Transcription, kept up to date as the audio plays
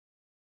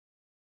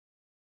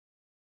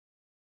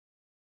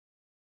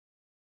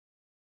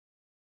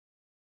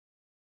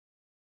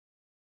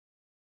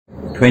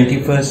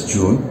21st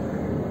June,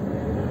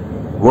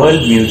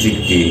 World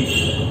Music Day,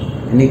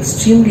 an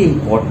extremely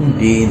important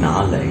day in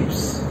our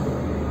lives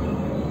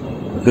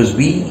because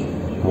we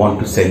want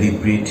to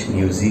celebrate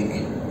music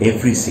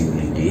every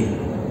single day,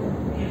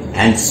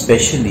 and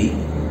especially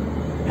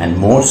and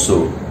more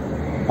so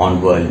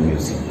on World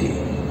Music Day.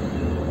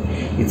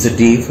 It's a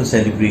day for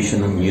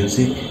celebration of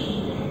music.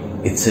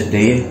 It's a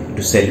day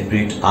to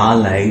celebrate our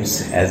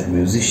lives as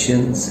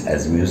musicians,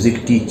 as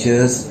music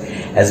teachers,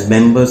 as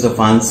members of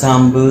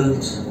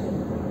ensembles,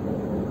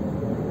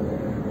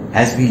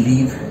 as we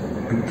leave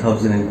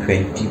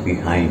 2020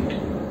 behind,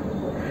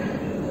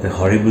 the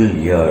horrible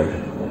year,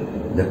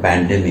 the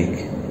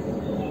pandemic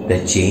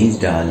that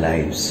changed our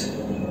lives.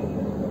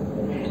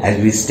 As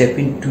we step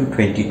into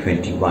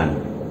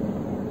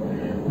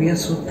 2021, we are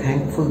so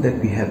thankful that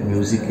we have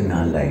music in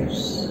our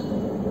lives.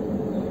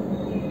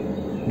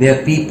 There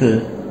are people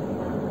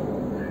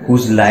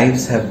whose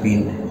lives have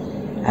been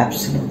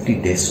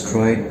absolutely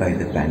destroyed by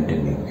the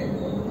pandemic.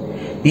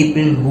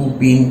 People who've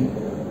been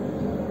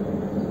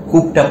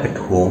cooped up at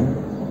home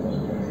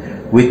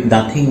with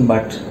nothing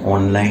but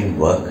online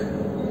work,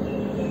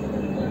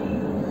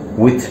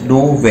 with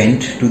no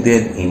vent to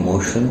their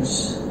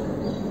emotions.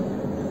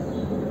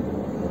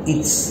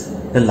 It's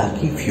the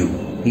lucky few,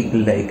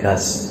 people like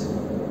us,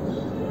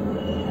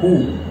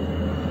 who,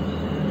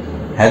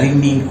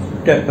 having been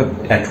cooped up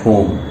at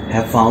home,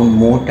 have found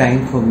more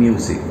time for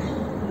music.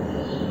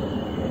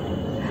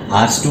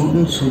 Our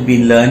students who've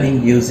been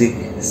learning music,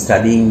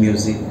 studying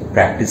music,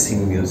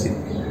 practicing music,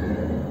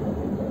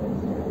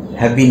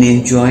 have been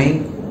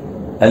enjoying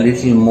a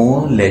little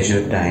more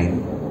leisure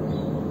time,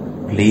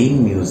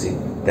 playing music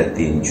that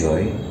they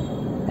enjoy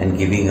and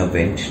giving a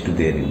vent to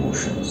their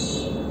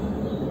emotions.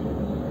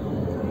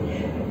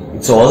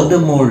 It's all the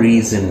more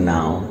reason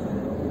now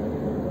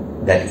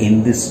that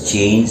in this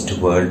changed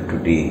world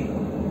today,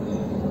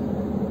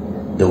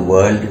 the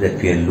world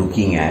that we are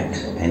looking at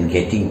and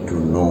getting to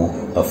know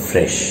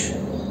afresh,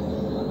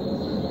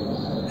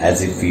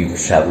 as if we've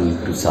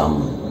traveled to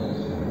some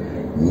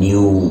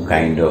new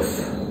kind of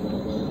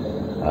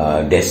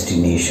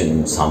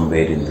destination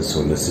somewhere in the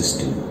solar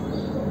system.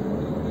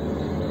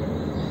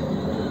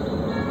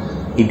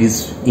 It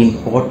is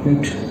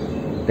important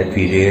that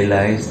we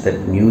realize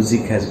that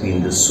music has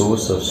been the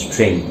source of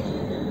strength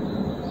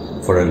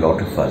for a lot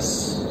of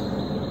us,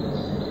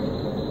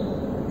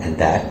 and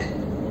that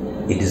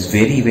it is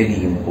very,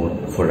 very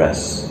important for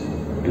us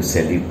to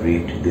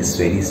celebrate this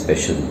very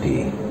special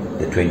day,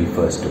 the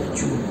 21st of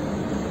June,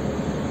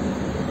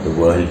 the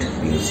World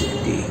Music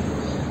Day.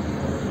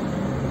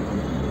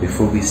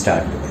 Before we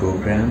start the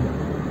program,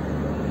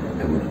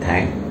 I would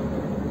thank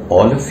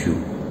all of you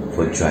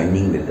for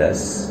joining with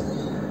us,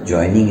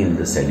 joining in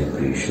the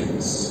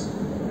celebrations,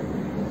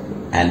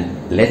 and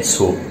let's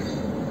hope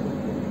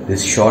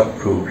this short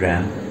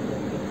program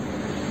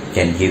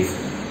can give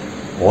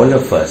all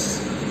of us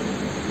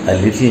a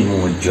little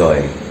more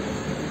joy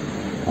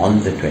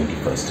on the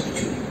 21st of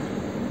June.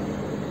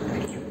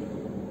 Thank you.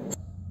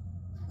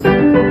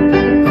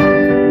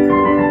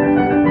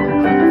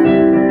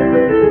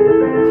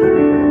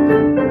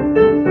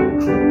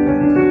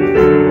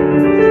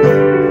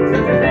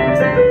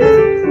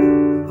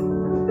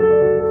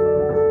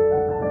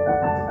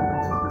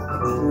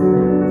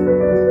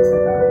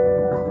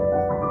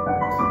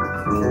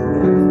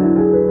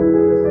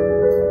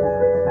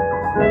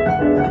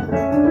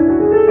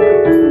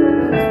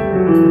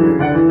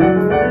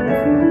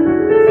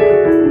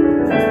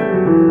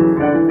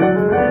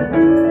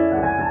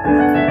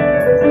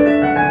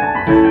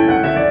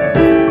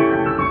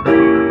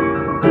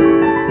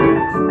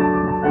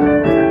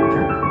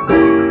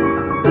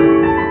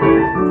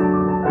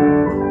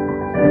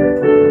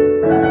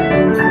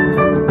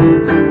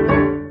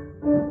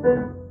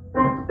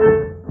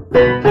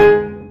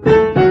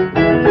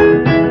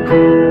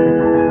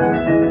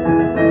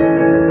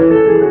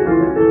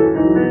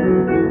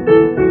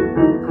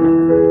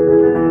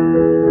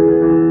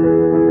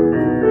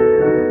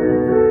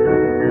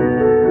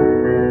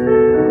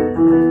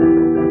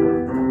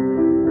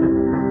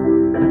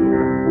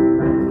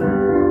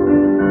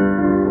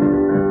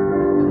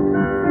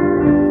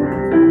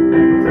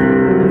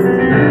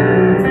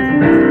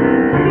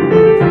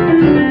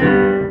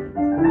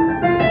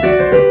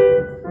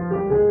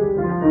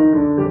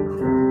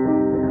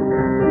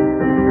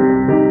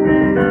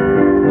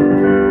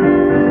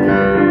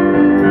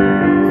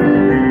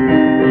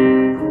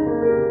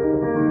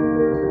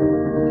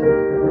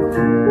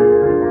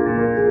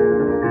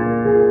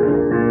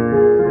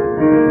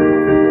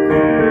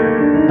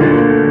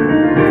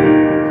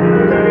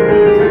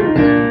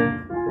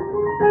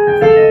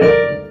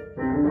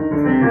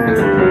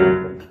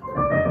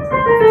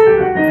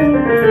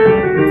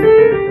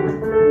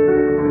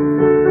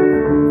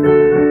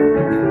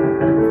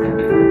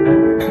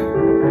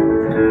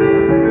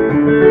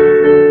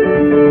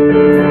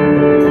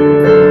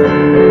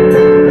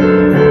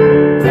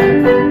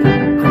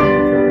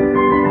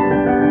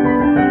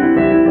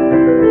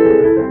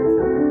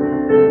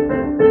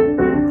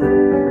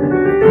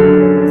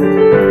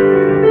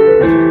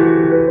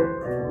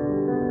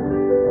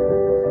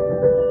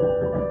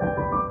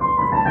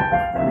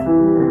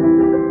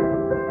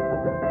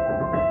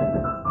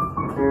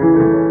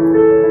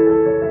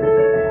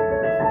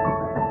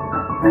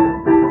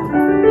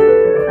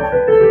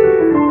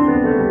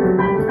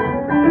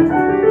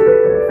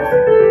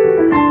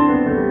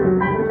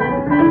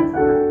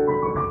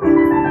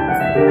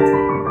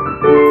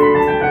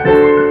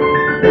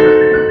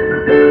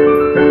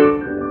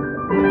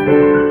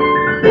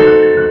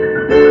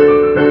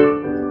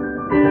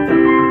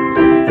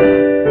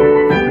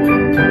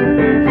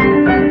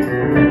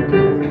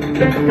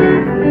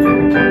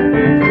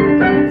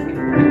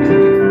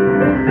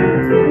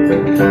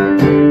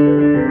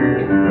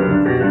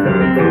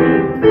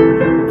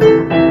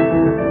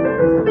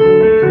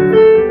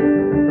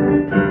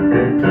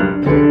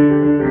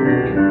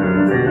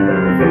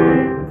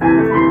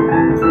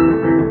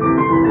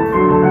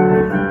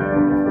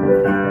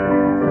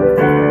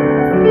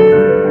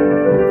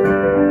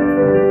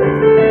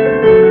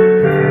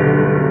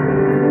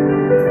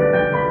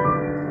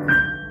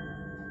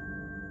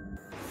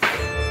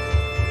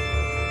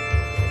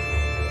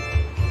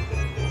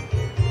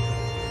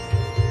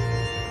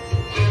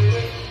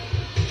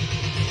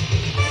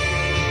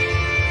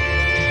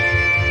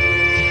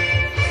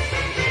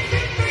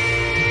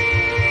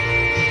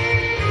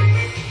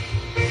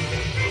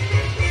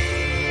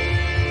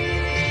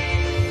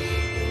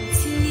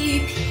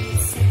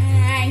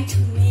 to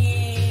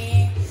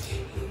me.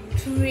 In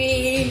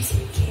dreams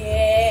it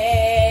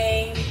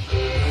came,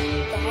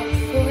 that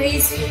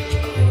voice which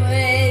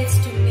calls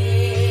to me.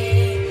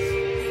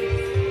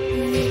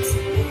 It's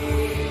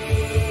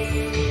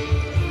morning,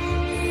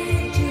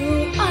 and do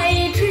I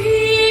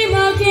dream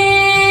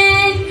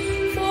again?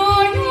 For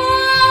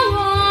now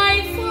I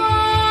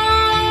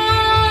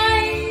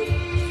find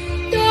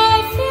the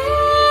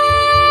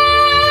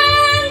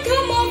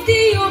phantom of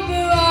the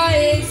opera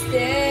is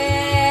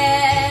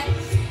there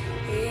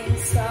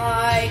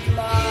inside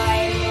my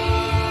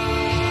mind.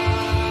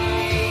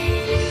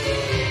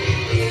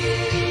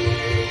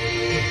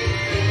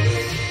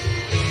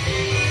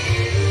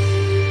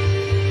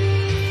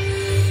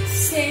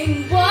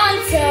 Sing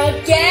once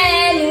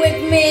again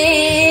with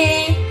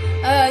me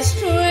a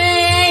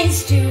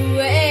strange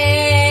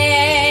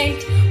duet.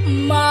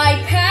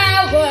 My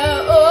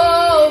power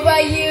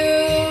over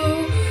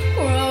you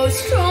grows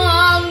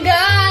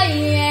stronger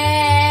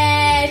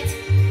yet.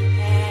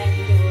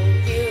 And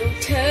though you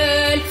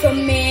turn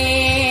from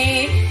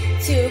me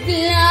to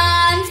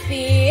glance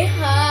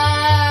behind,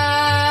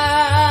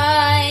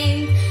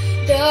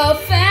 the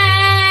phantom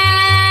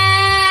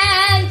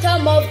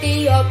of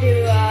the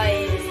opera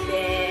is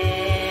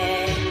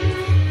there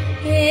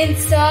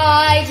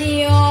inside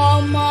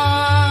your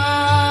mind.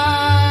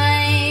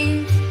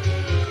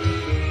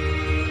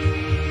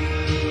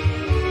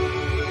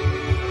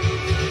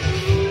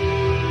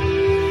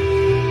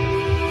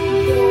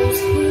 Those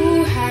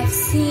who have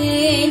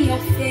seen your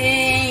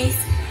face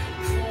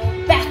fall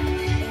back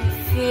in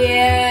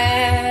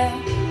fear.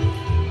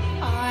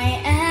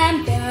 I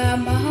am the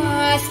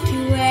mask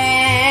you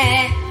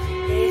wear.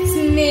 It's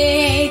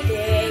me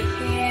they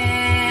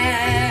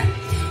hear.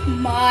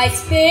 My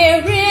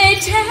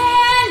spirit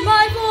and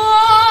my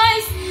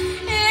voice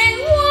in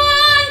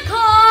one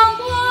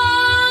combine.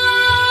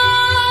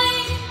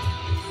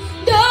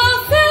 The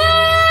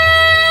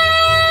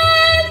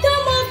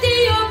phantom of the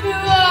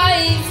opera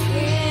is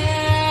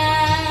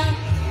here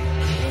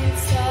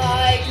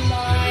inside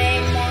my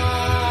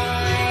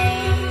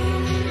mind.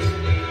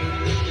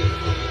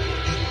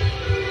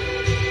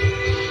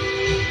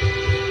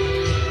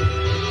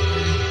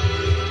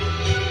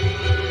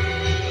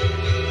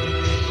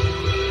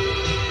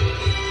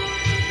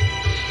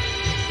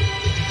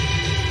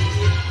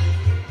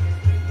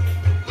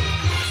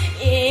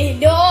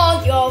 In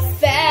all your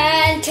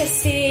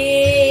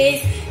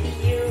fantasies,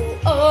 you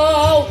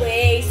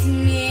always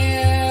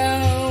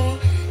knew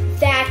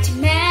that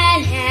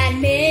man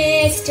and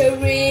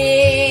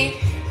mystery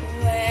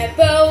were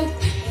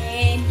both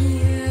in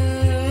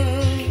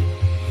you.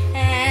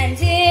 And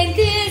in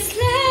this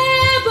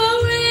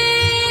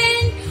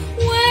labyrinth,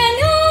 when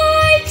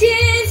night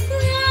is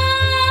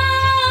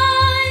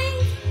blind,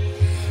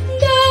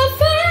 the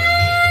phantom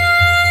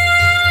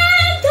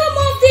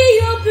of the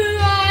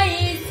opera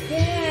is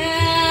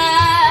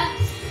there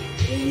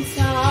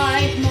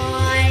inside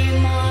my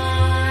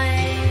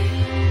mind.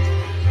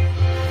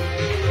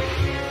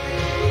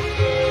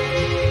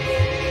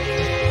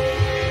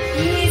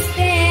 Is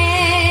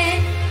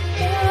there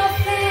the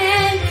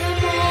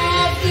phantom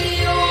of the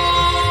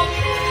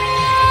opera?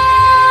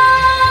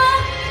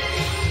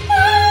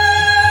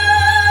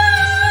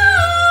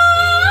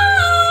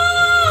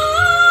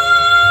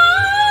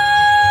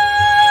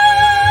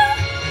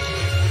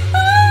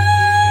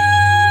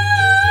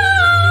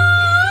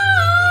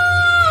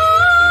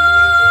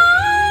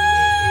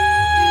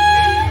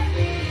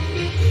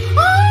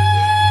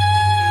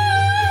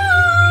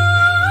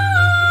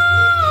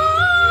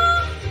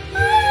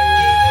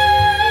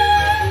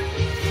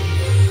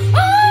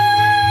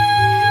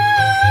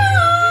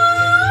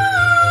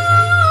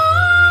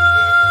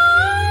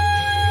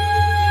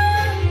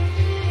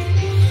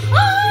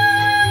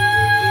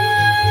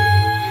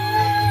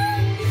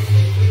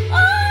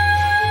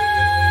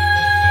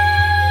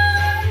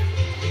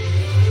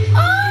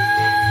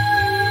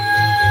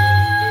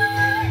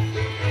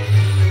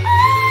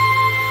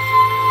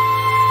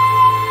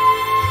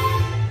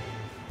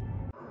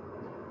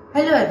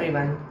 Hello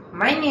everyone,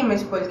 my name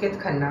is Pulkit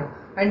Khanna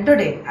and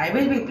today I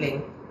will be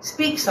playing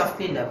Speak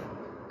Softly Love,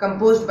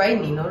 composed by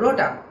Nino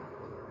Rota.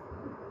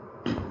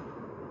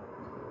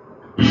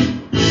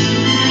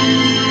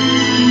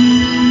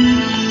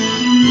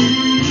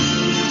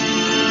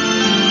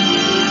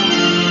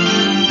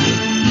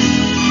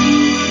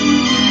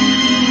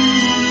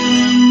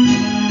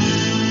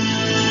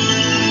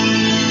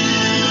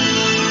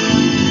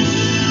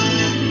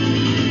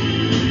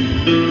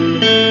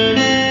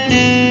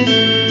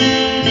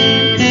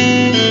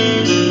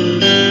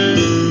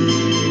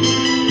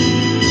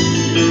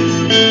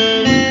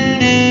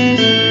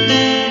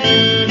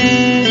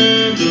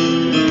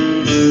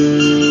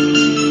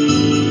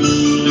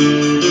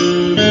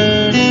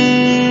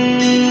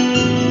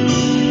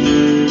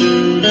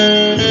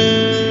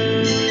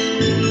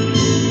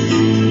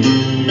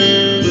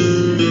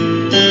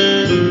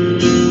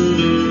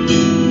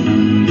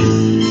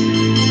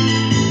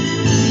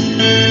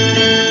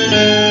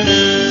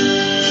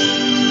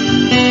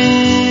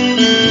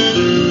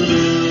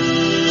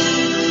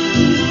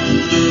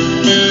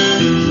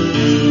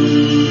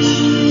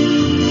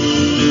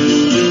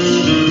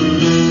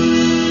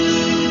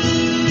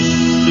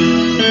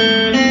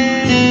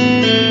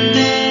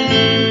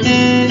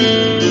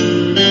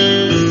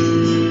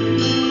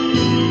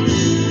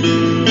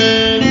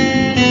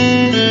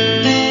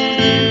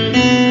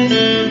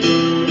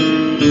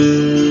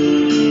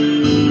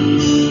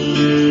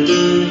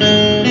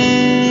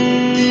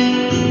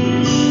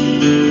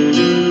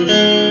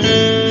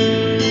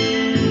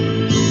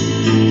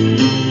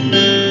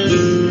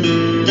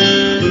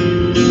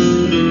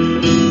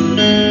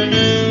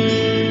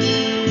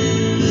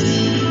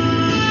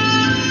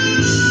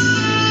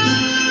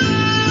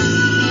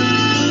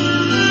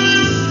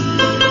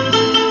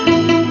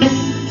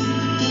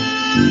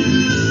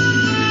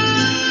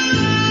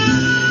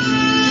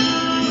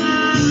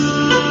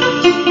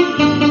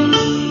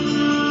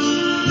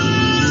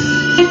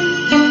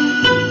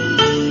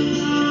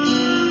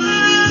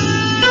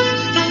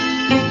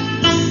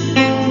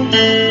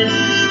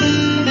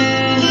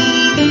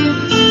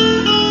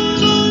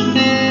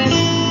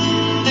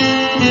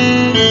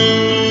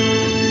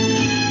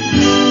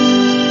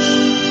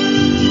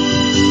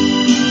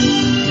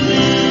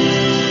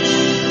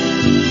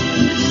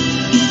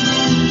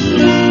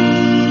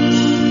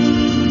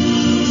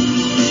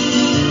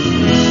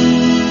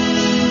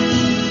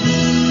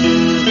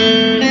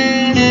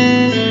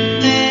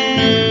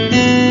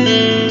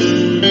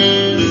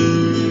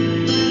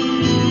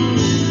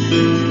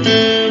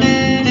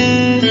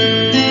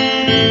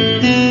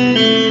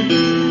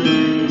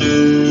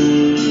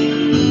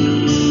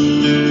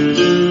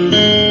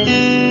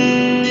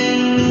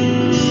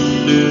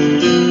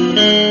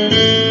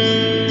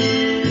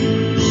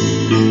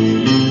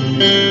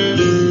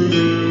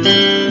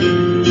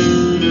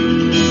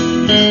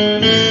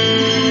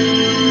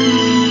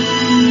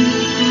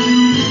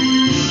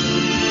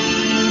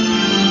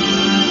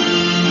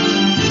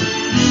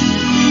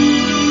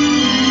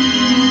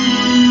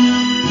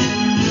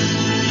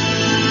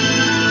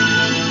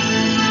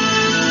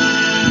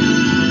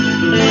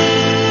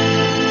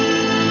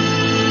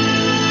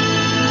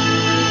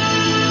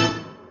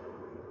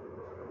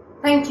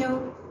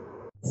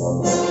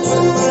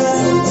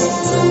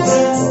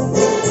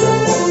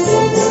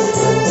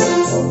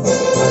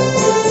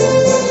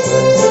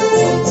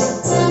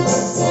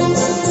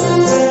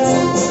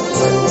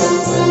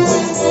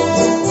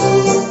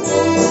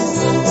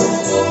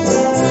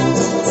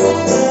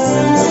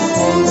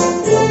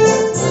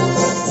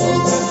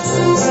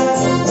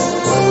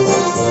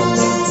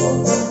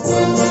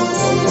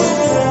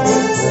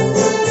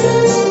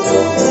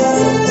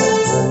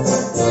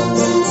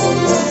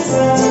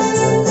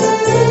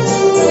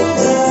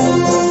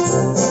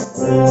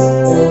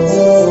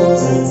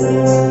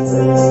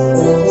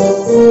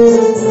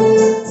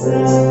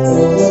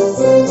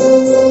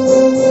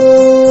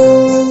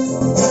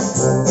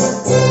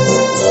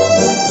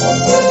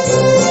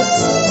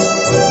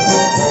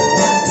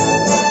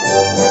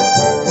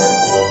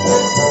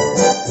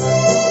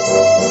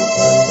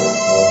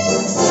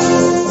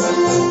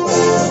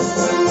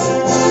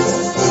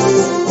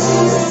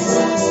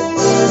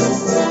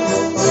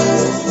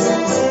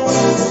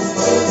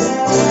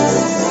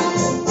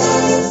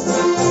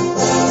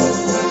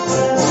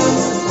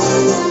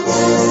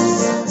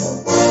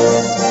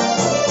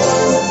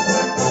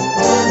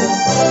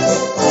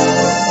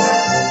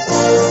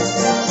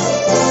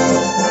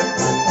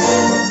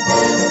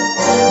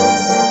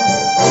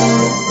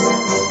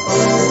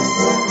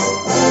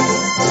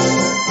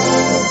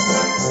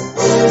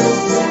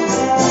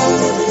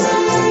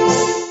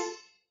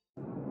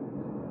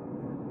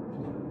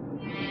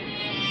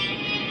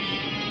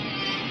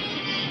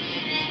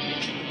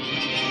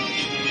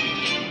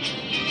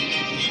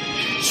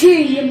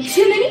 Chim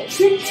chimney,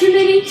 chim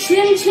chimney,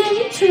 chim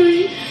chim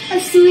tree. A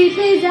sweep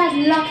is as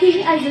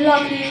lucky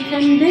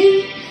can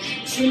be.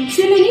 Chim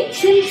chimney,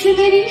 chim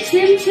chimney,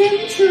 chim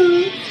chim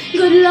tree.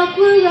 Good luck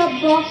will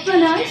rub off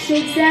when I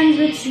shake hands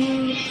with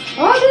you.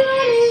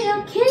 Ordinarily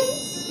a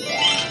kiss,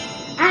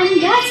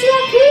 and that's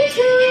lucky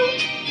too.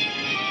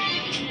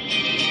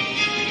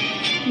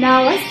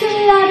 Now as the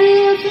ladder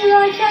of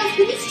life has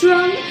been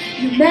strung,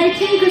 you may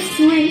think of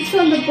sweets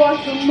on the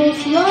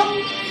bottommost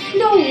rung.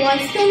 No one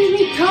spends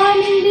me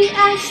time in the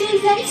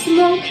ashes and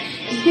smoke.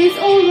 In this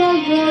old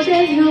world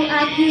there's no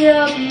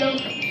happier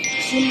bloke.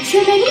 Chim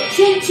chimney,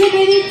 chim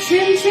chimney,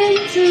 chim chim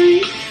tree.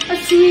 A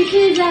sweep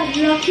is as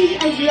lucky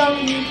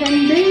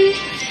can be.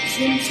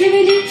 Chim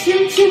chimney,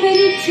 chim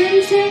chimney,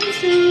 chim chim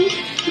tree.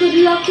 Good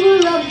luck will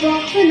rub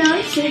off when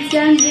I shake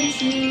hands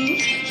with you.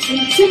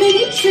 Chim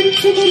chimney, chim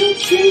chimney,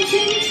 chim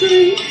chim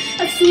tree.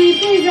 A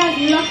sweep is as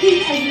lucky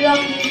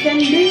can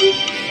be.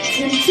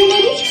 Chim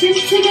chimney, chim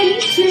chimney,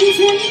 chim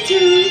chim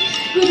tree.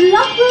 Good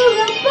luck will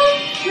rub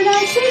off when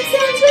I shake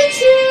hands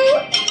with you.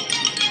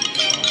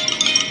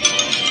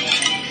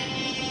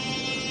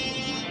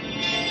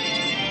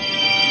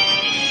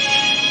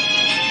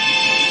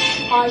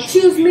 I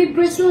choose me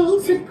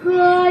bristles with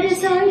pride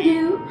as I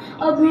do.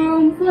 A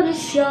broom for the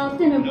shaft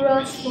and a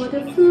brush for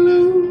the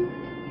flue.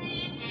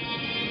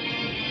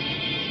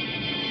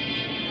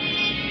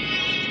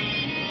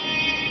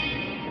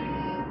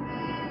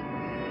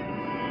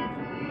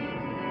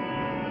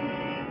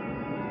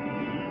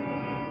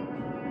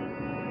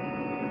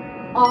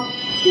 Up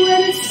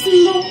where the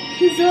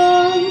smoke is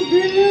all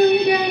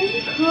billowed and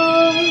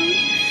cold,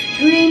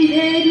 green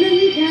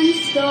pavement and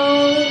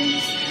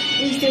stars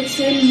is the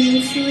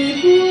chimney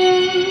sweep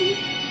world.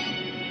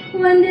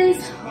 When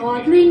there's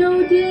hardly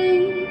no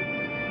day,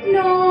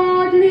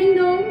 hardly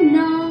no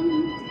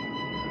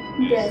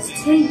night, there's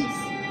things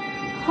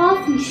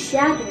half in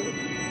shadow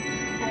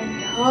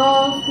and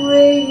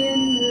halfway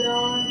in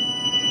light.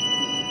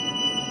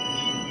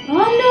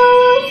 On the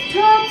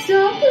rooftops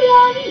of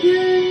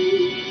London,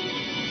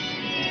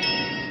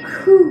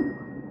 cool,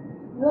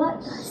 what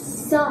a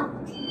sight.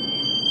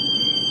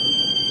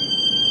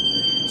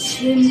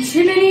 Chim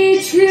chimney,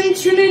 chim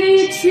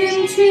chimney,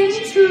 chim chim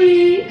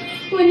tree.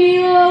 When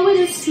you're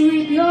with a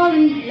sweep, you're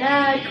in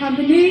glad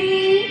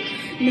company.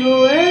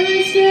 Nowhere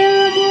is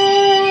there a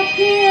more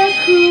happier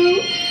crew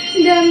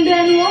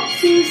than what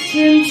sings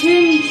chim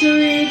chim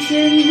tree,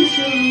 chim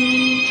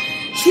tree.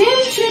 Chim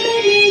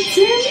chimney,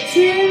 chim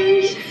chim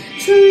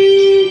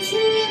tree,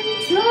 chim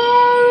tree.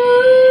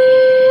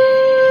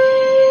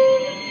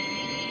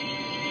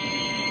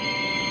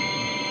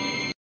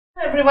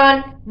 Everyone,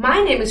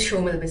 my name is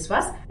Shomil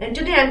Biswas and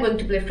today I am going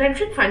to play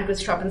Frederick van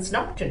Chopin's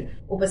Nocturne,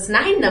 Opus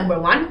 9 number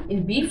 1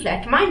 in B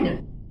flat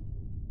minor.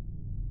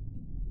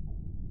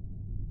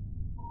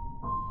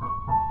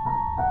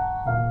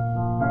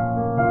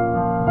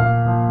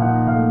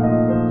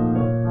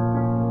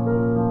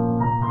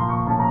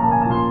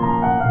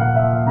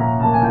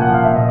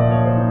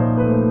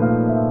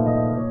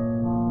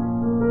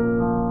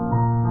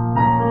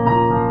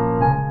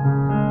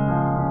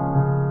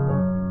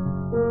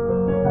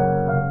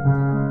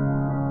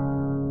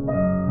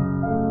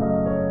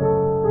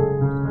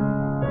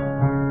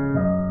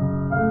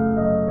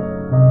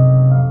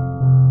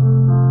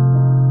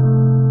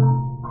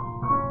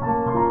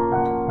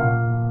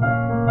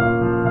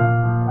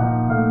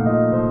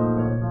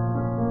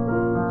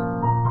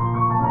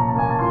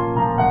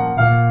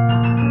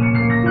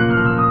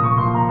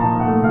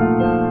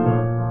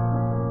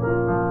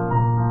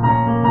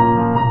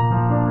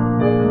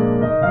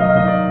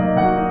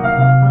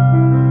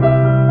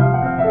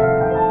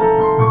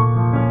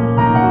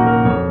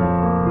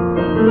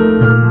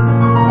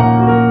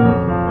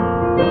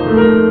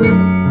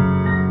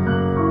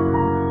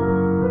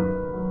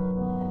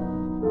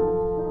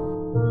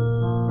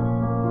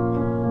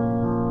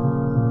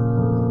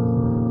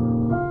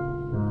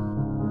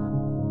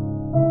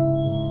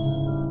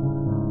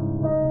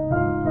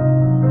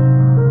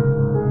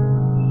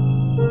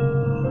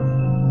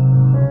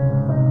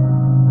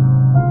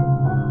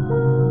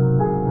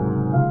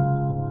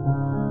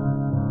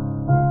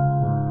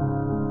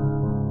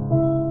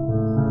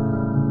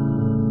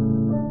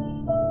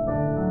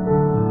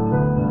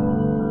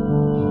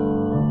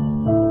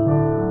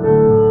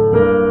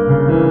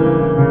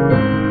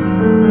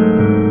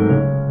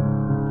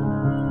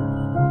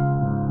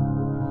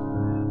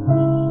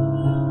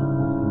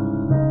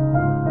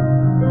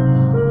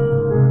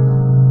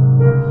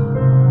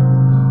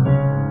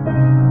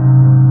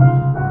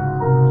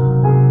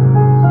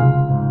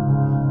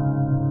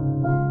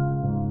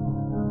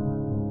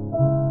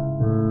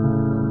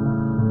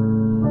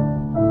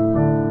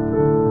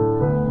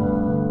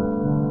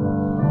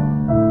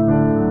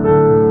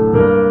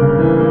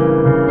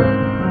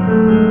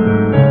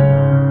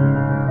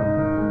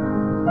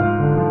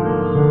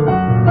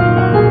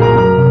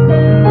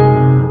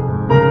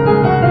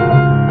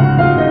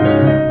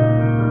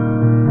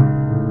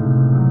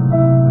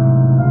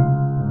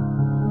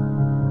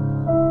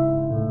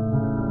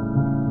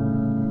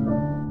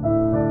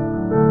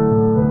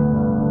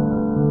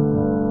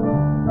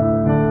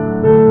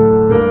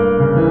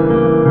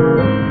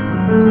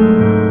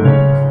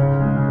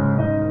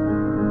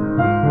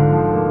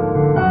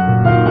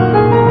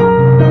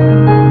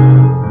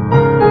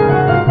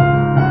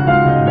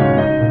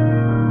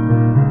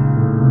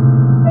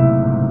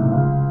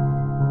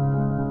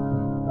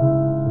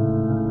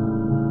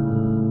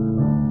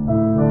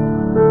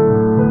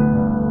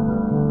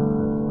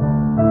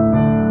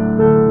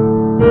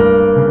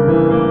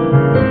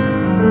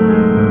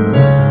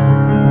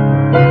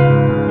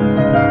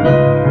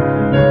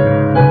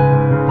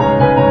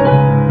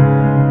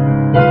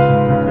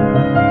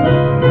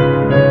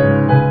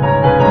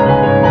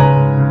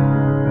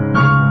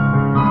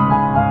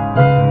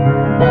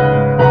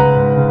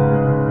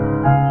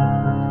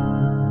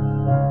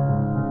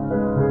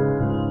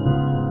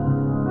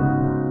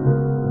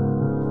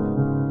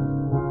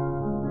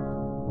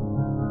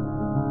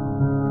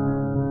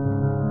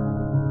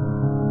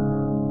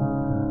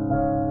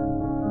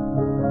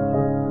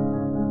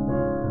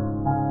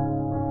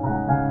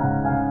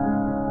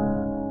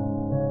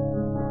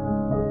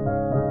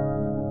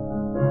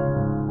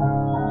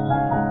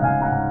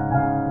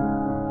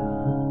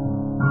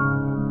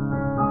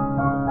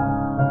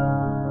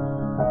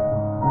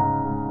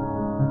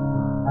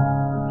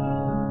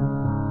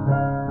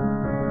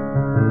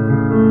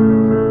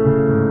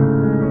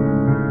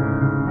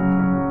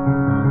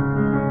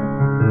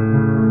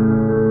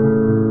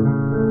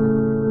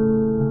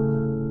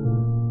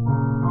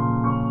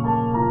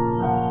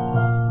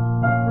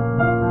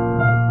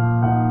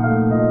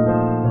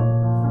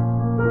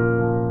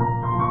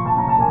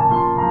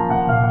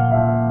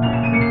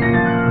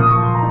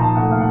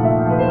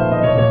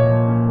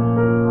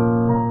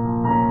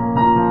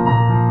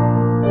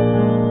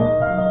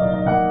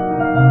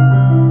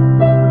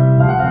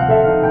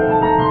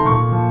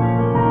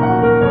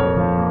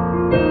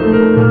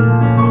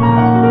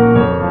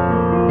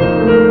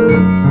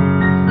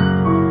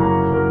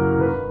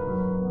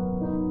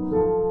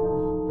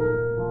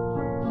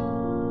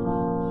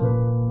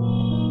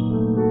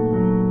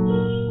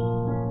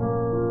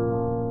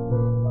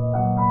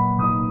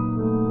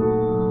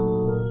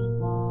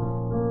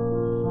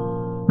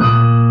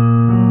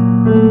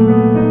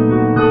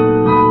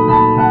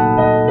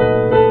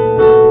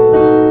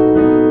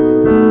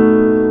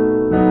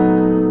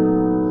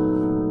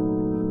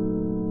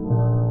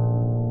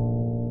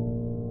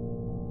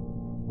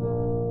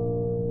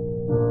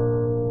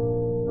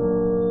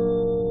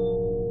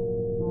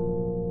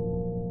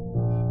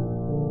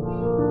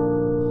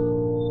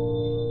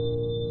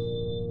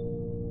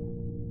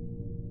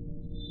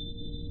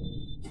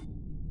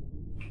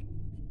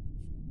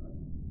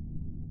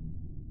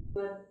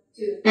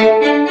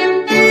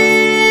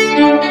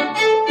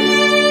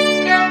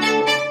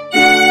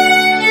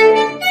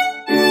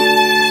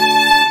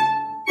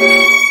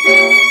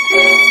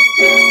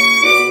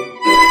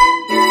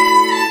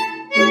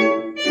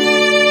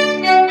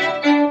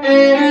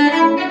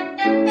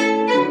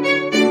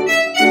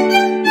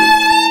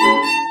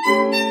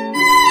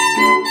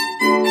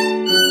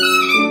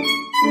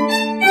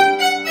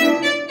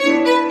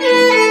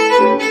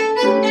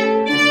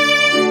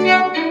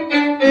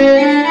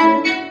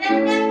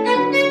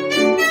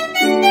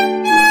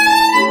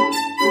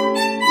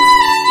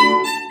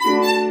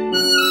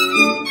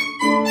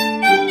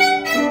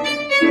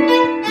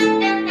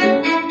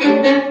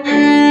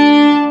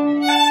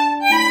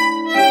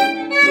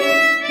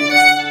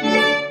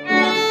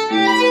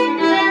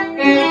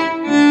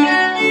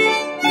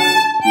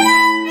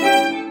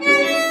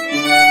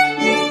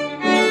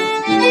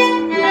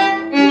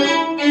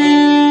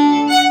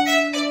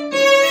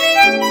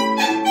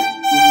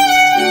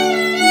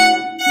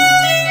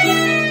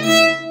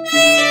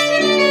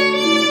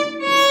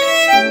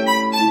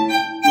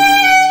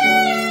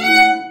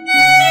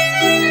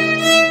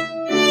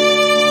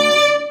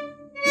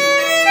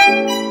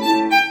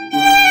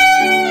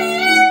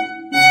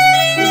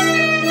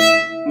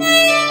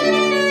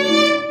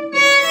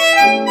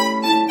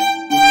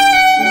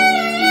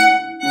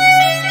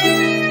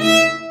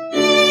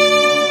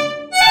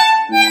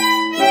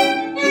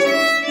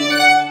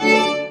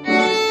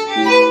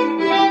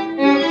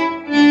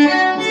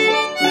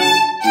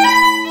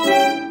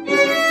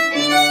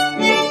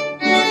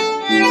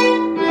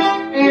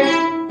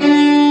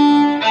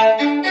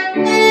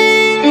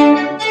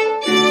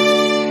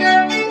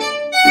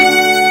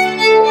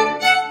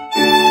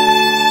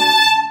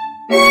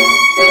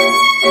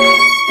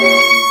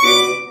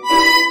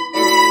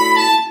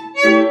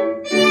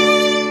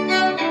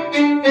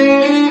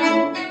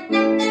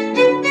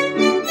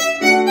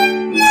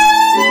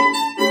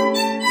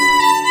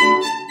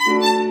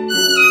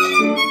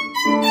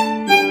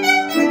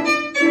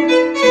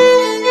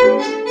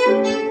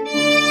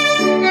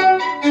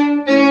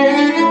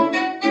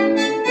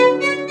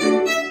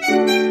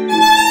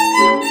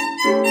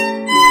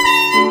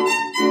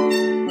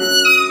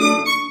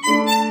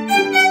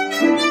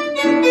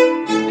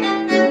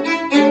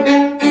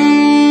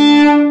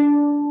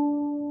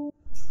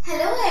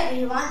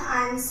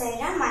 I'm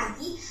Saira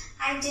Mati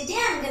and today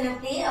I'm gonna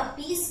play a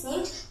piece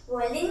named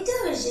Whirling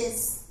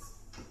Dervishes.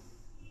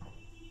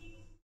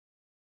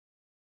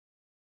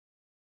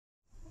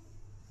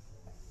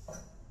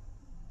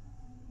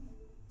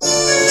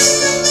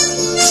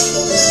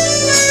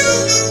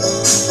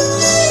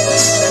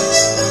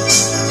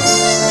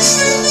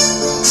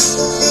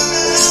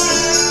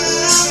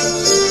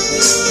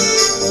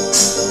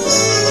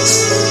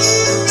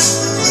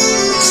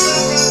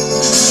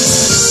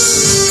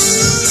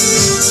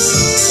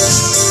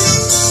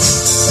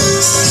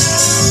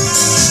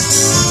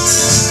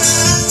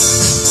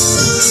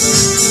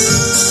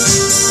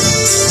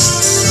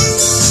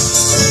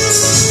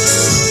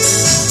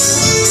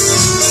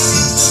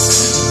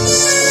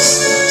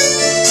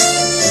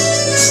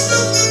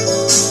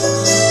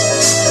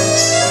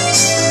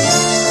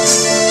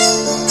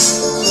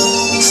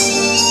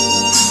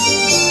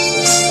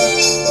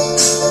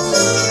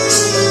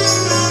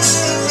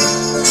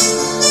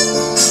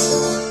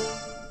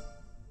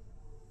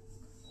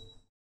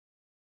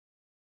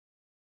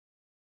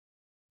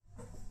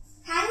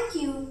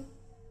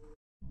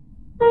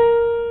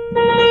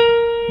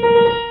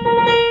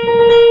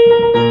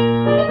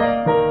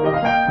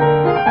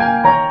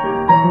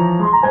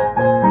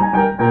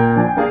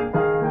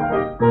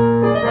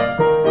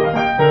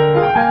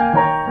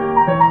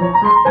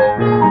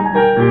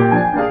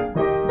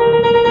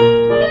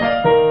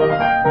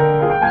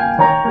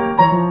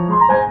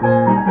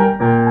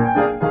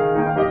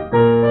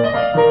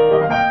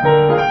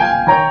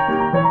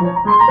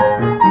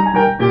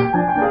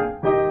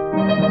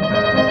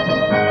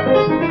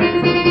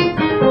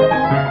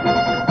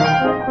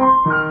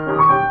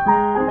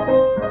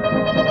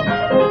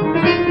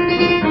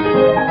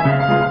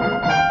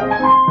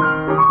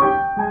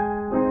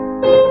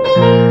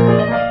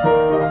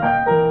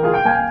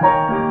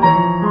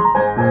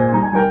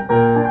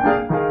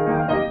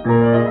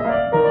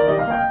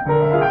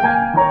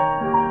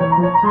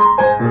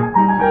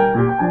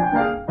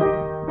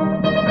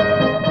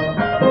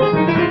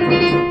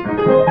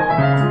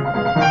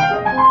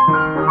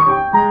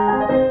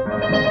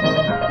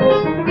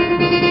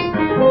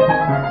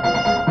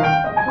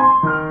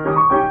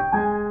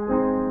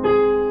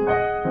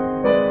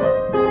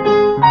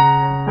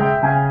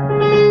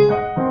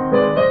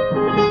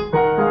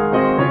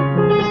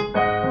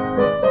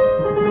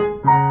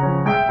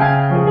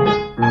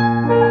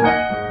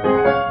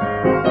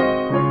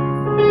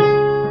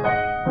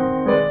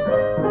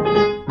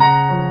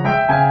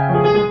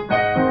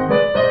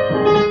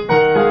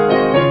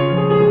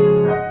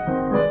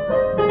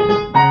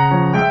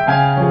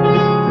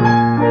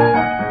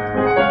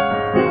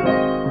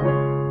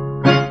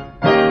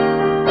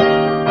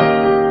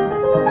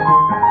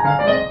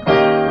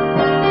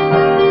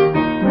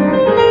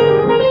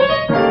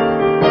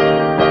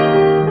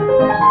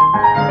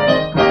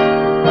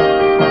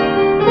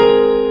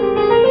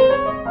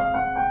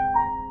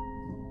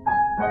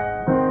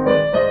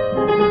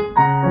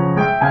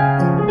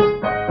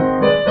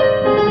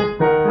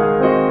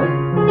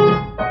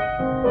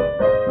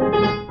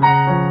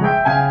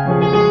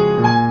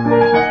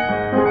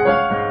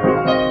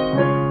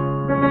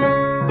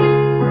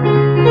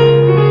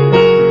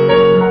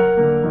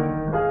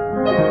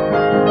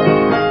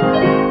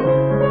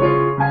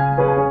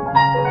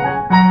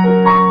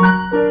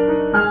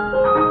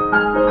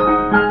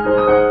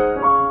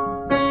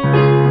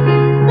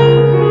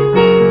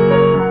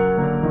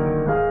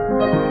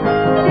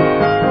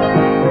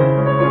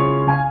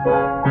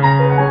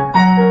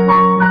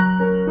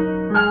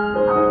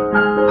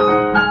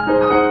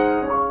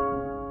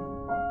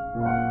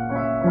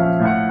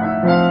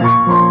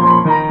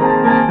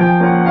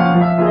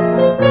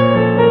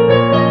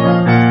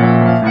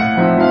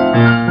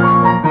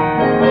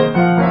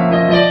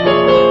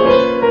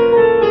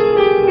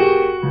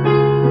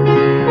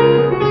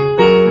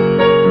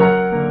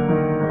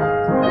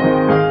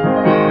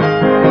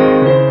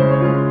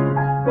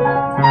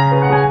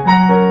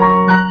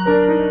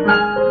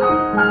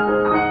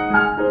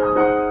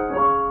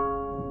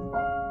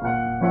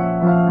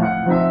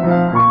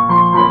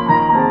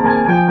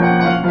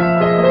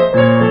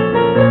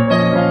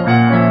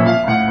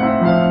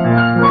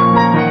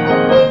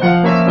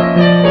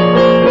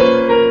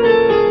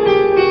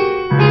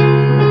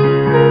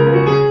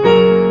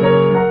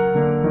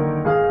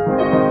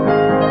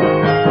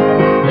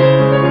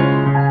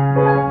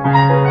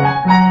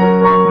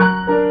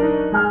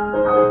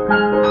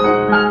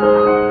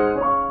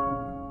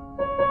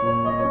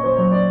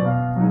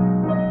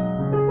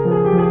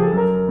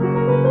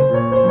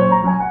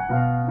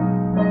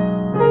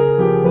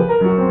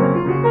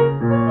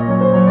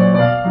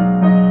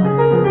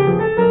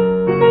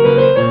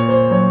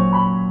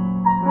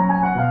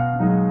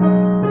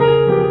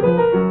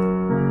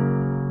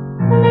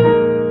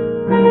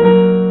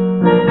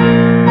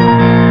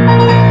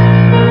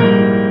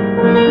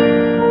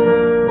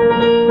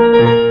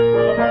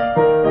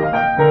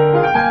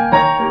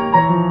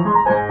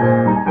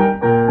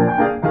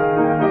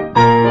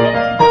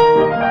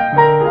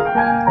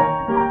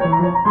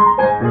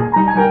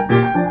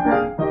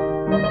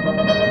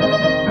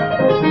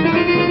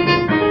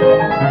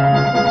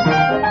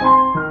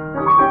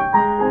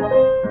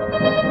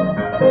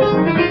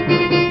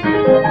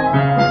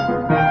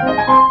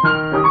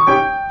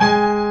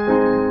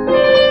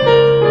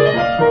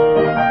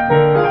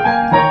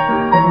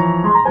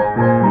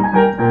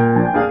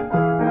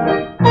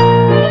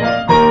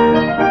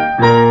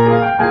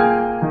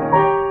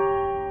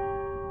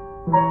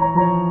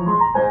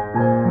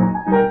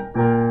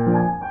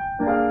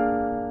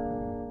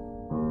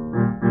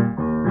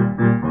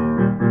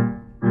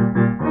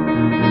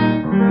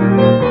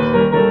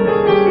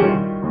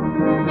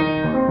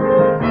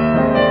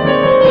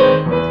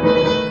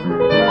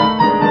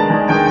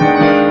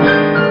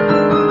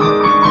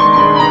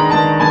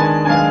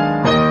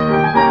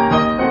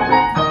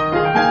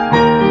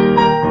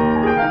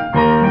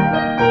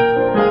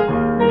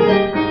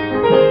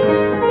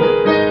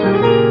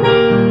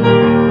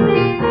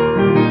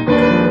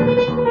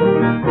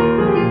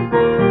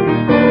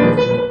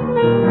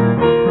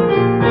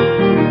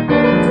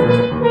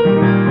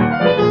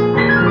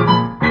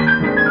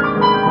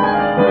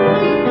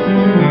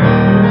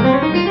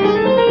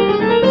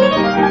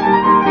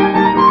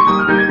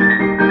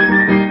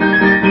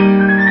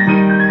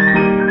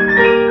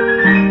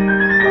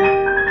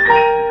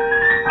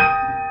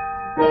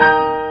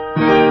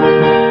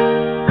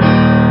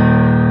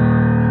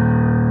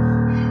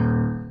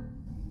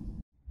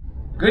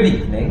 Good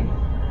evening.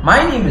 My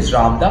name is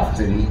Ram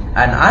Daftari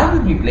and I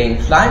will be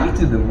playing Fly Me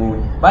to the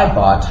Moon by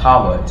Bart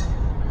Howard.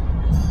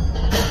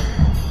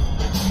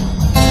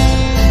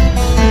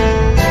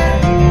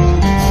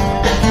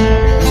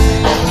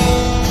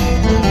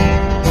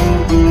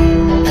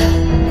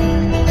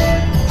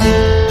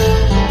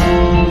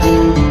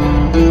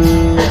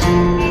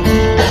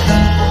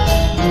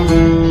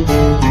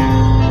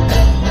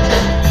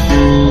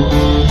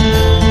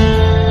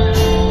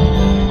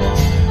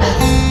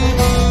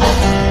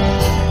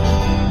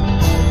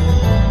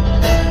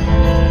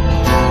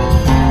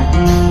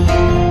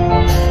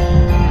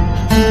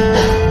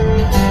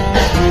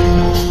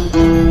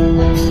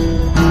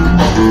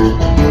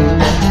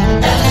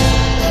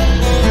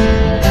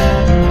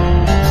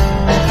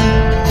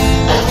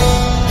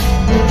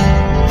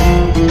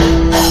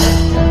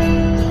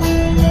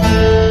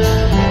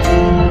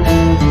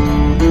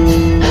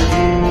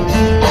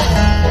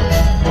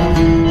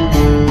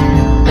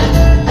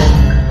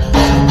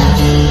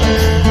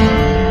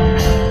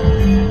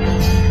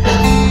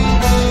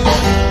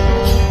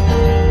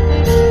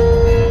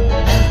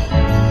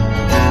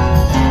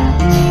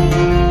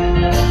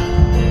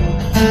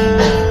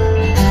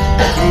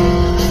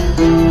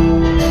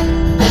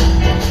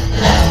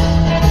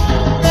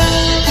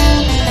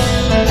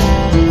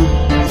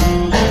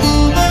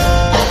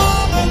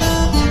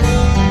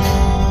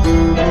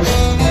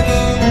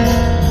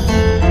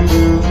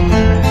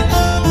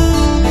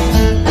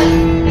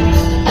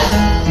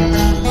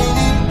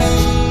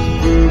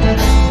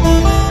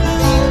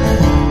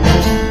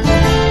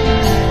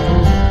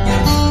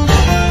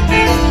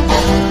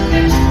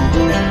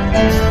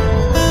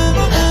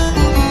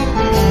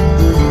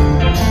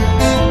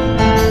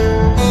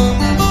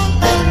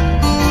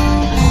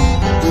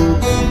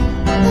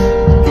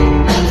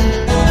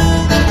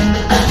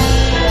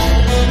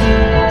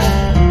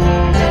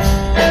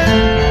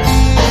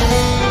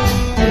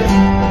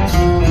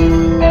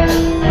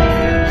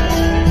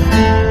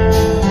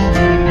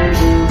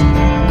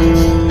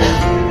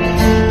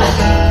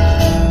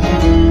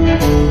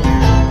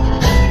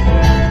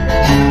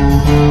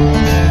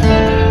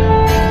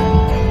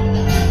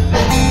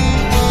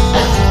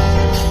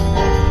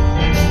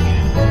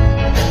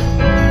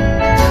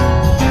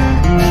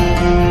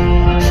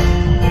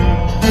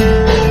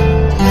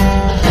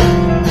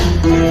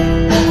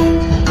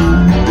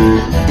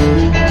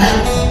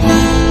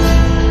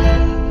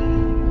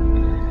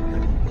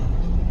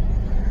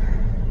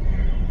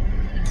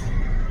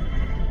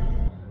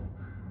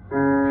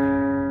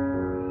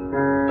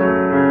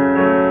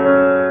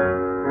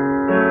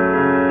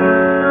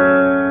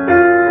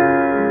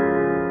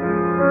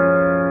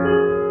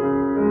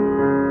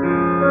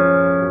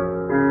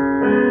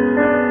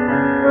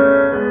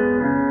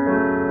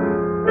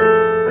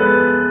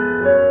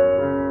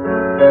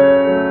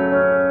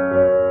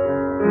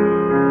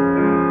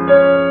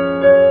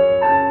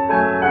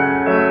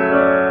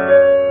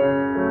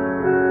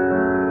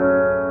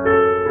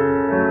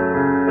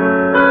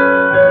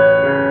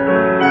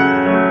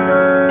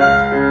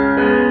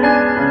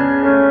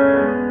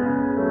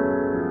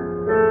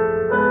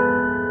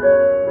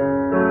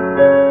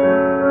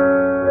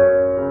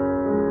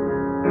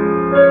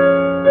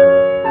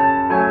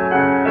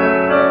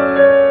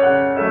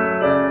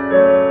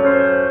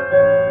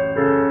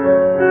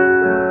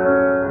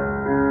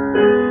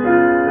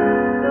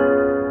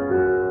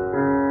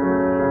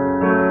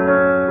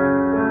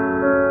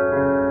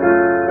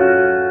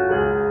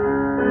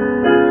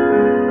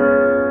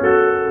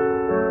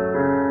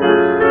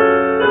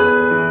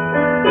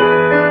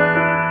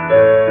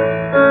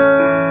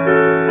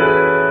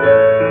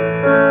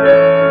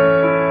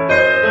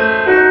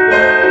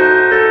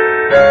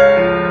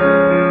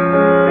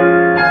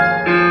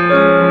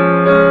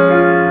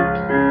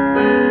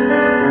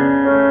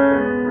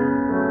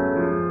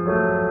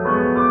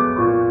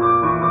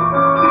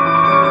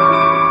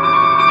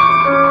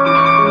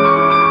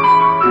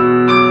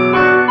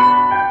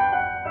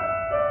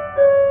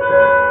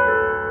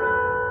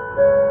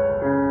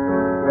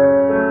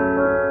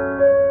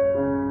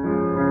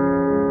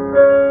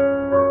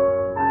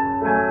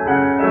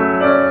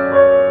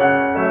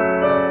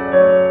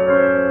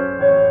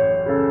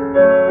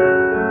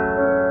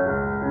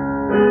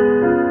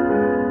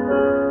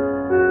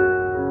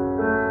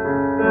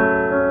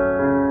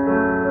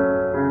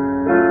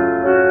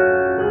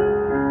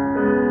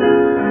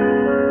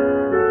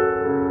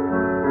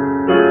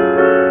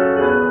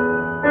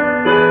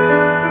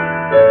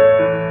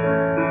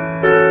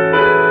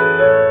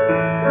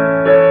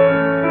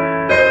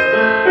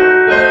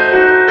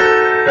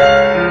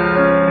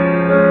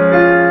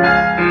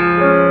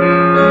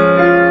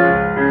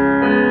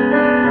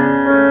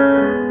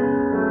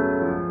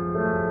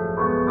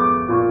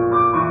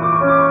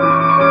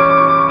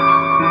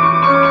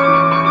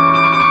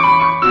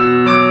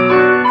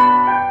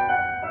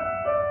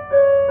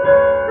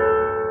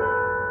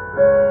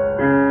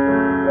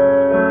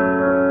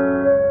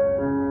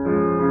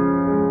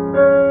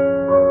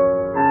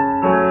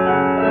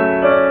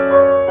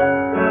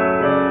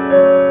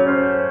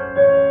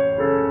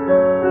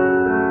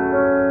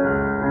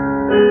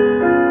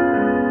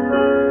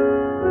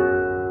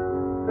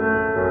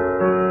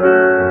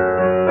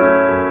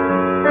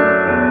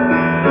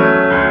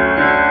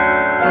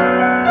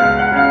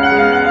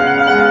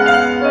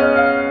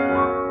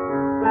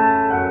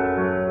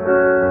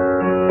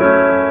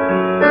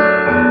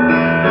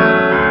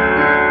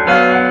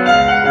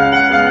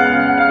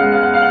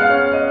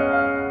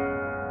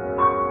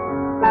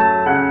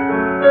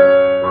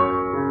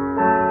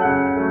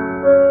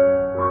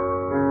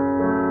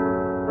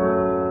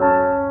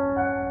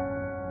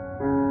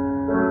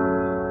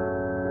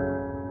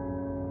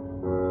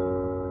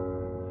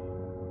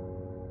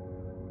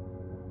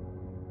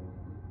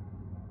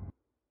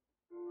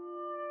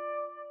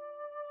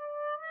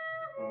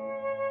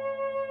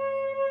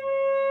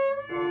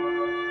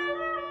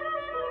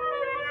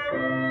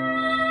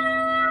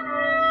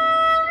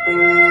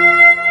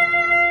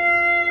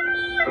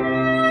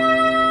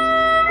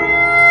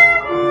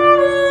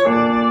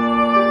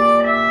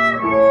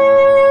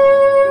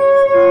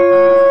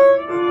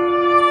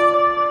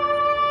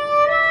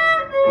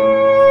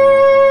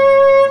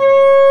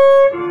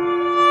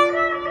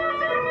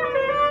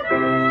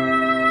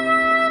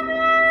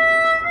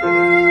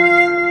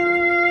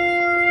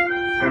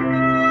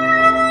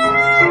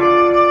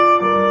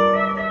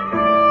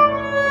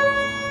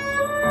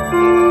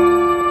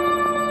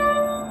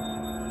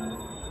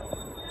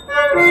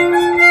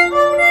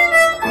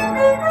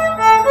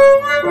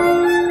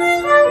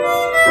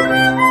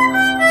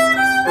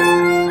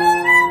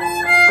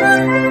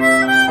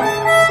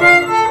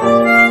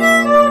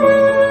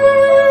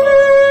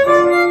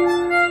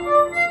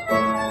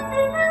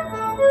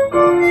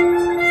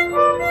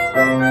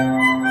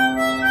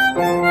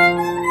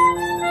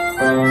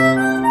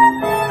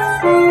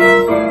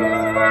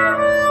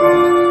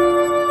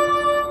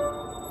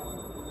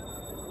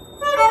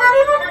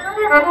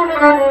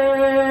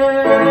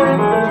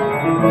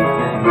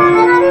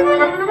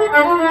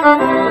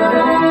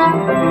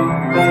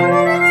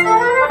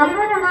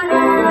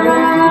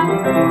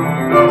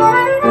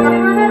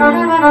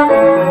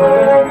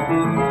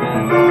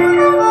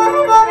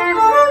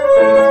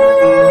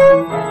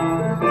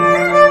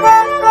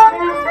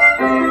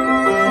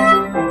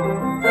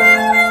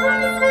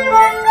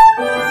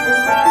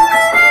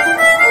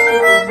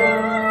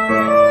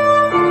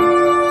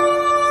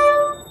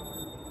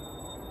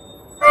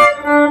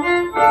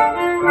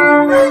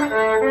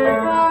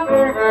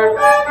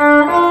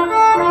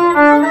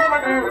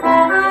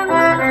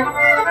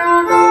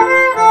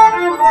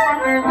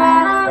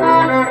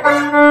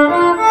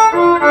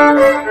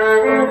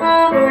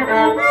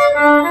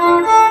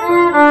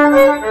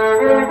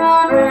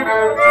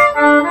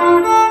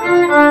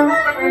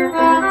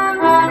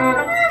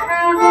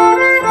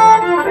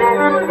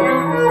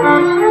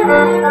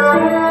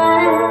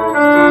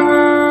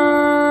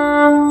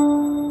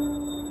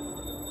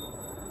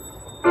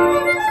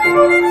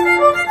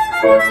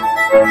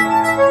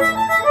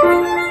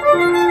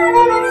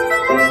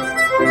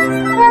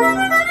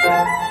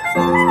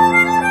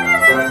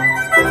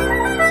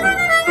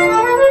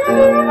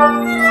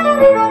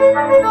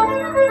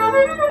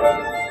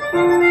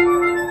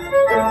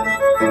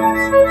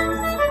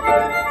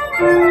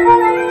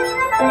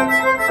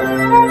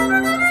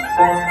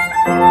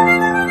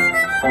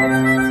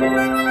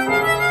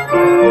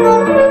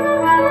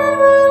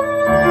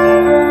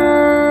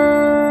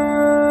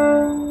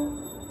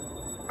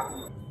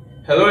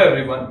 Hello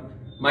everyone,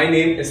 my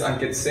name is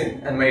Ankit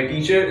Singh and my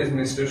teacher is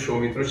Mr.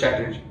 Shomitra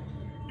Chatterjee.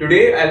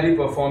 Today I'll be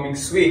performing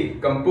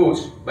Suite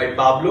composed by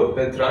Pablo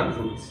Beltran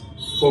Ruiz.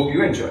 Hope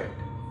you enjoy it.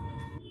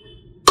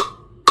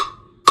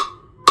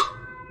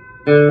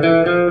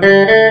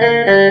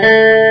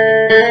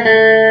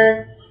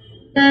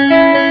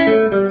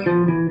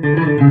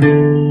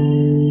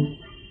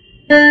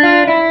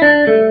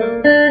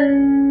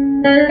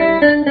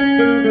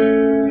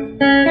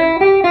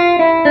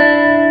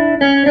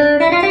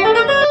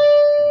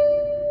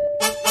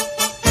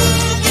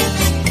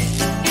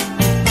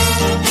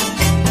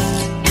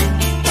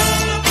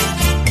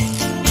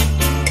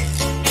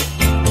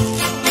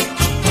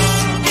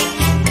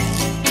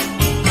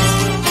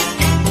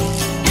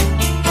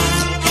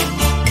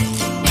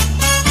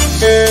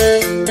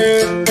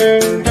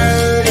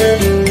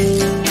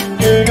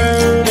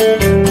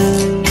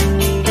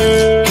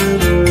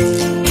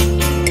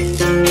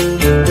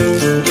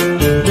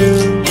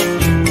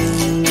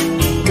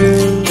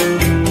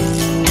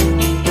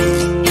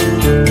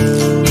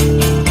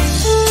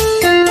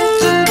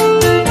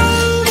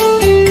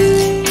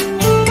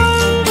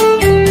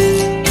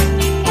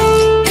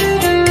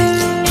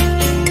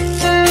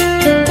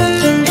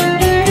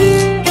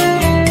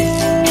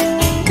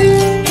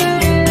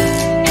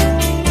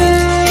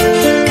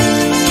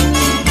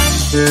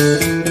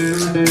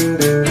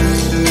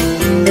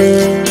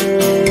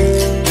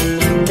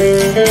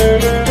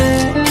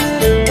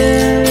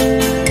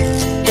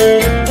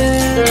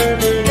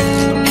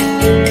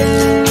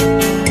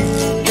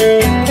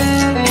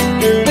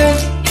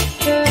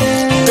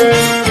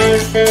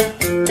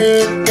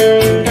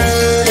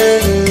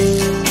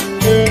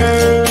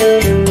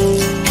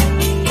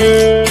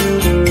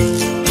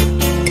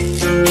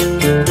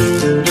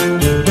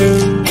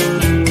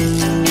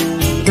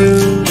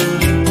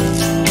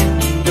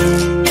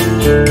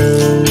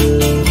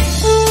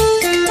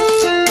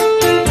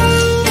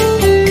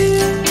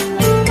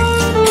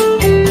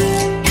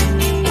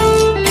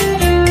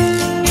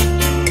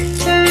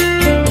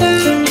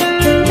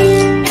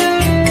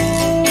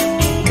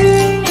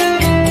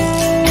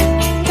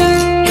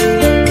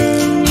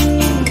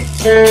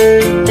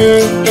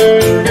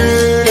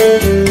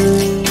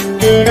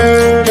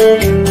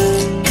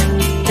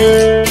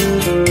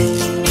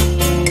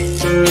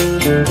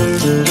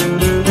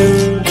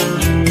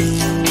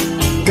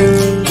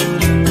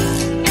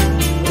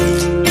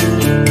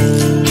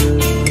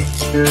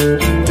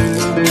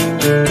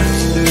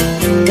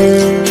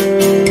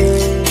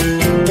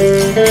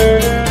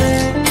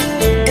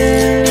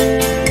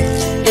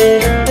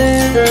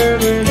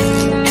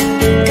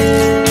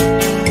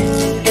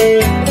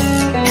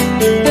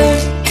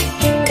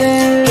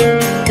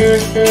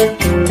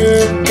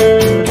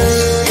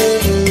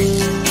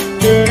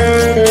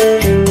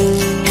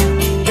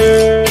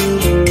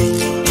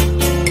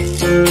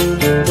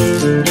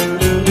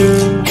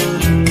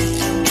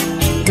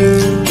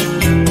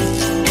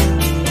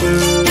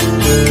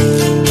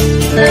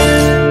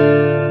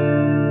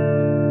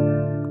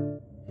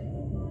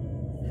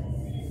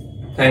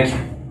 Thank you.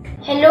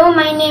 Hello,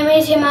 my name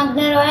is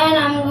Himagna Roy and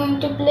I am going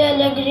to play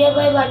Allegria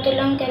by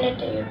Bartolome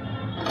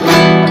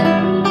Calatrava.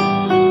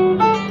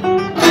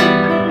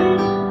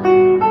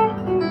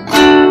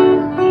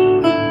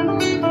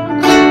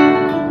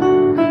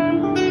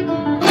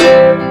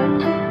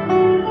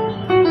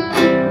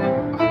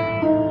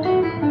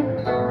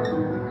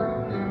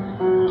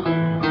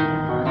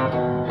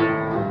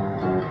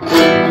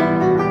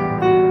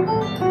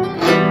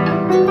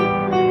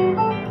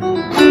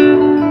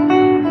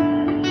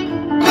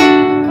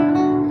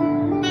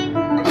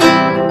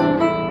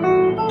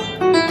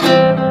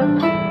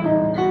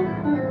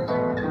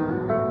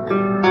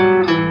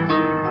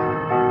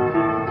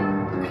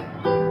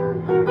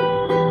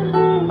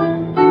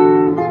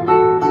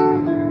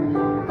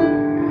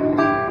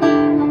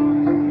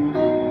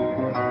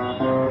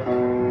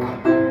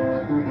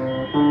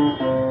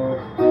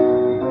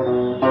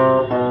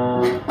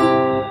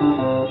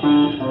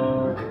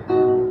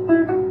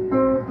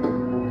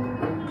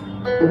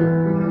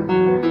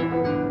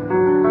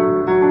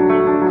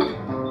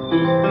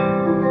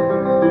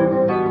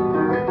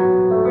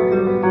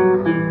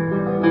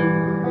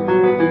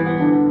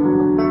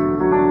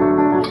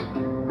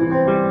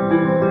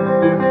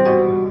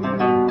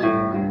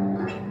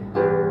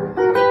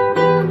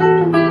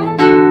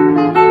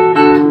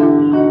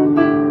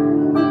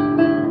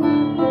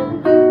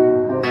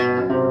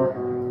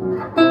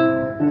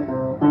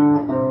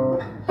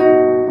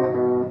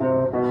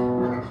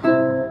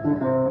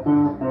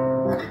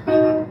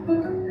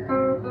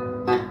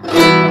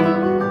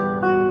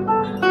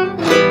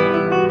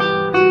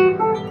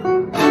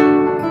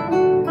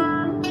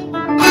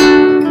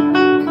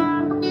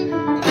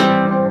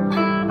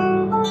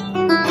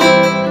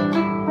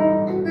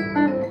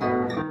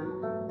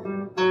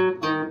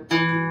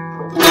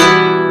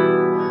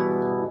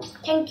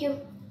 Thank you.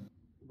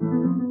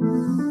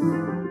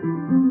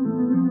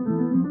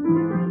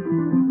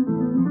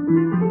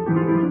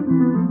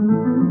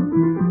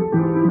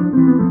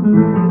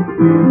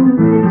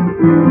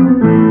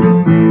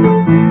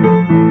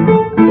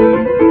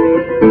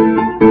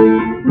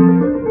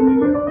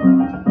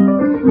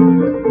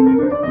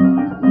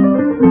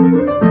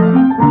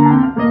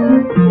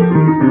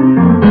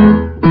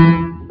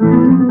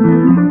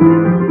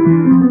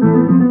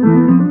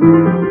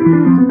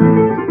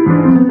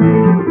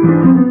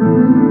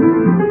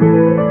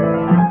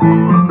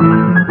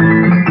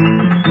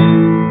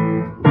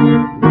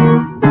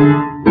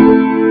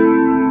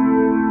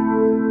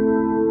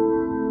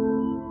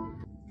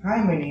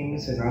 Hi, my name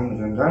is Sazan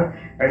Mazumdar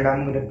and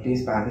I'm going to play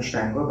Spanish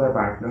Tango by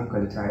Bartolome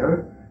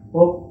Calatrava.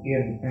 Hope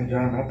you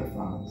enjoy my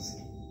performance.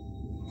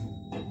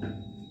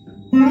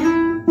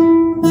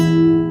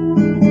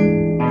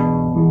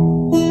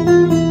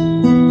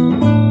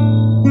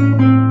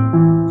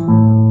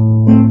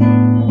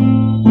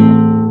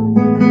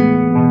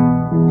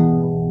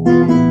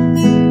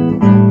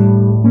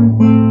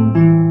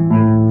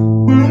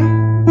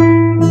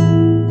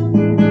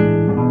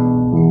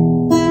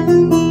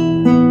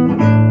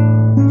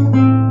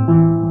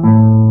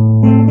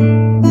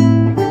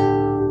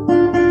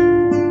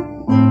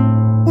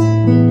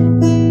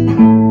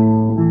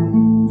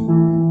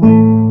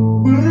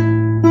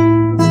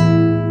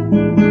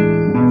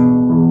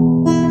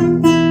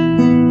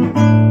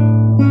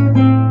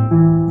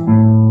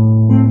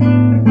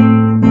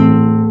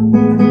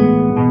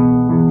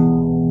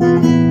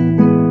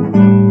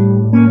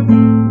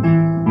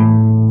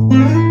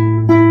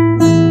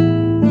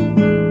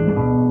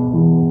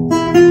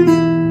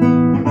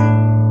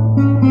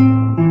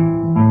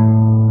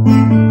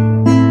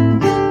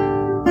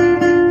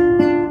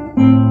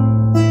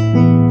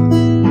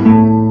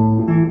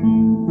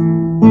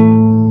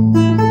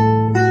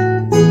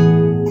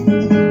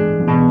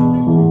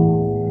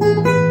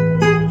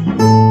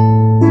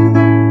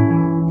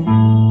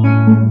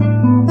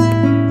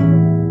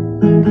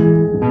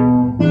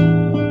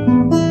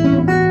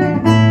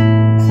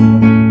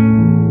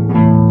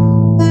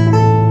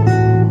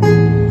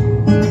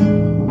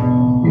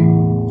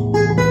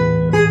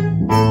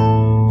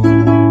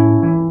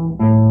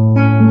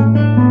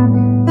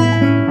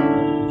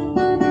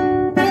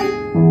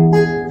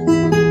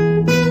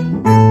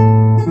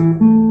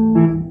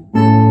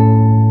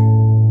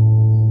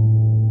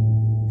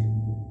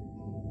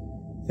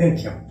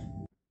 Thank you.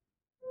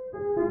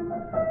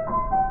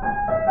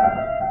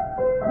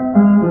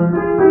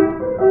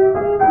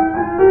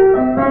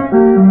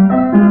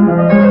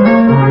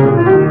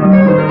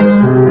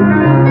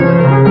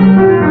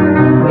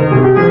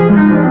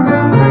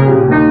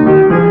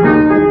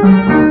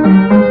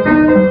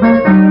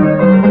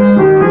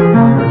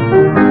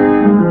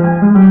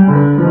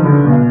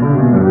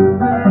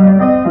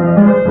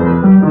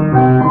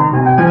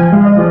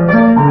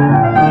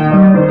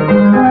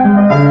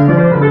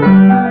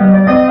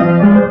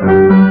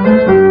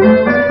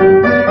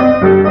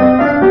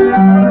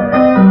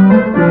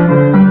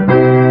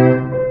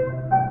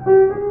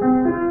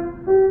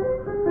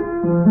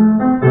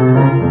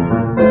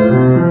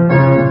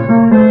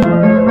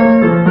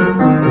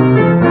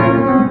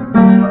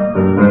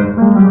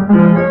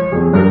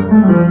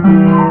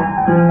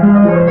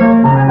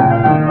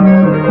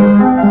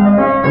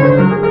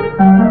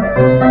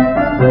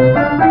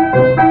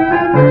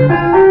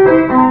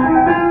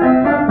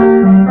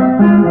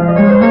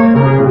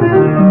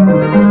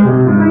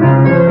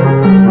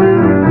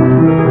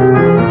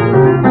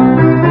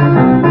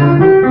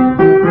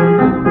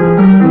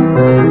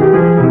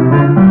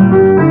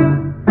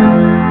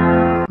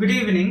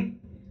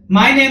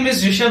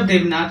 Rishabh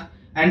Devnath,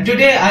 and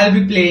today I'll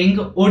be playing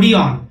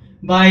Odeon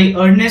by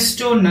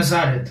Ernesto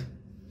Nazareth.